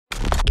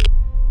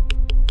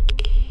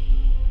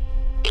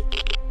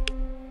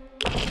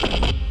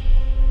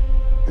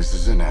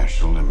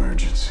national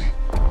emergency.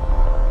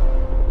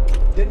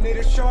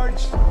 Detonator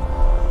charged.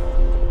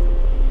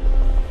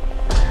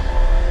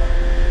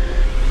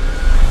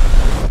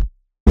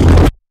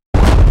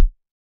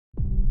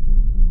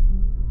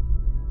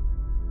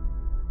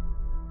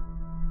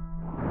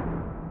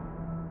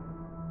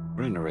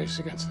 We're in a race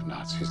against the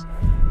Nazis.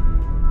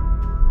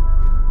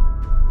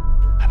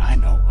 And I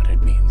know what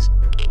it means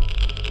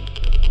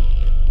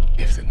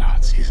if the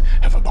Nazis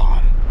have a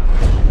bomb.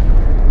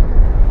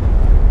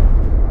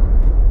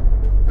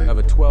 We have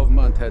a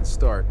 12-month head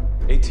start.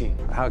 18.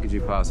 How could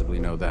you possibly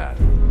know that?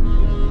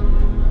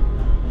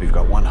 We've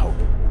got one hope.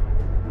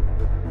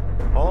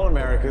 All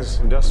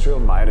America's industrial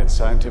might and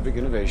scientific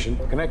innovation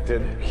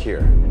connected here.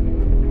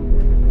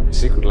 A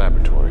secret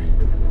laboratory.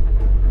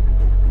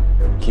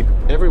 Keep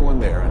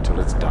everyone there until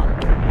it's done.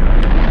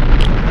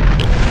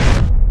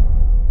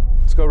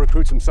 Let's go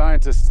recruit some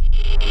scientists.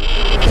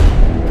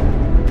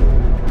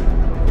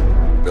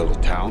 Build a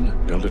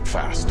town, build it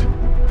fast.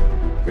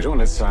 If we don't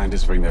let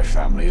scientists bring their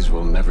families,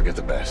 we'll never get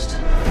the best.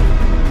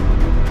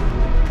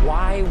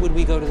 Why would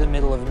we go to the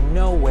middle of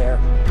nowhere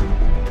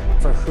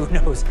for who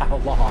knows how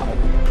long?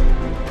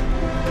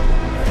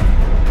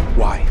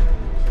 Why?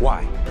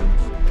 Why?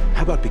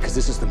 How about because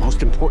this is the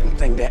most important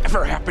thing to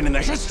ever happen in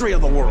the history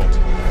of the world?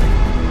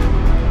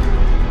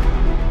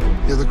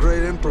 You're the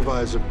great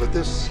improviser, but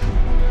this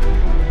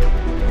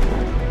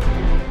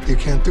you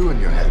can't do in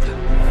your head.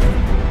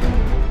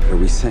 Are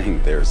we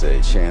saying there's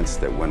a chance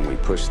that when we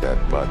push that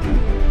button,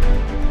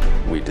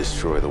 we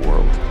destroy the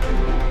world?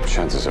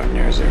 Chances are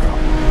near zero.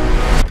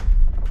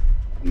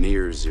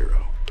 Near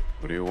zero.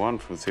 What do you want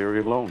from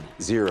theory alone?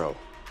 0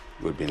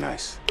 would be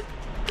nice.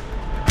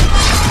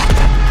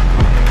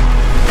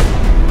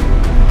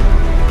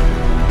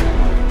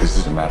 This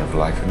is a matter of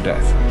life and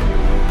death.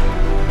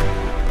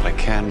 But I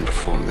can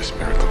perform this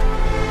miracle.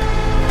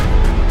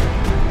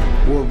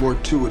 World War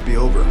II would be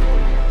over.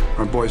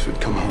 Our boys would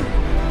come home.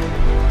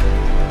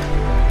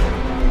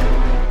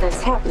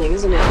 That's happening,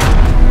 isn't it?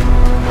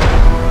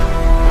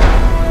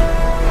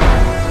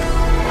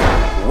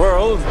 The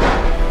world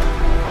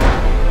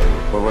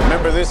will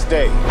remember this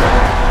day.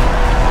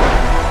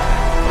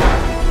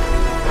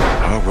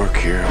 Our work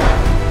here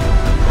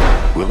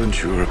will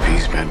ensure a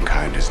peace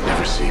mankind has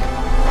never seen.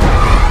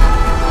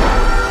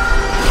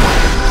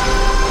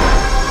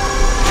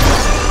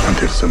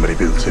 Until somebody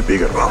builds a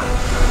bigger one.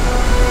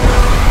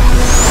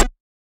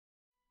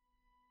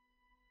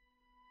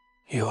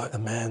 You are the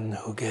man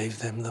who gave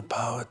them the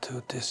power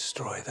to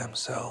destroy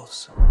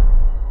themselves.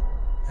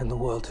 And the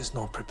world is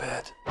not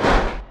prepared.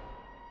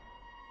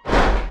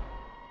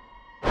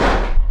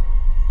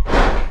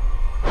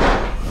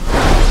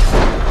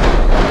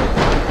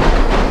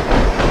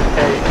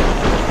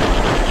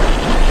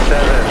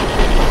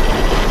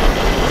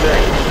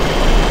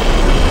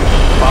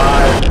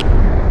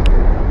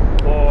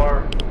 5,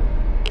 4,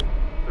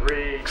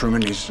 3,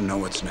 Truman needs to know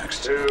what's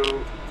next.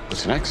 2,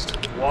 What's next?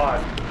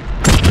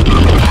 1.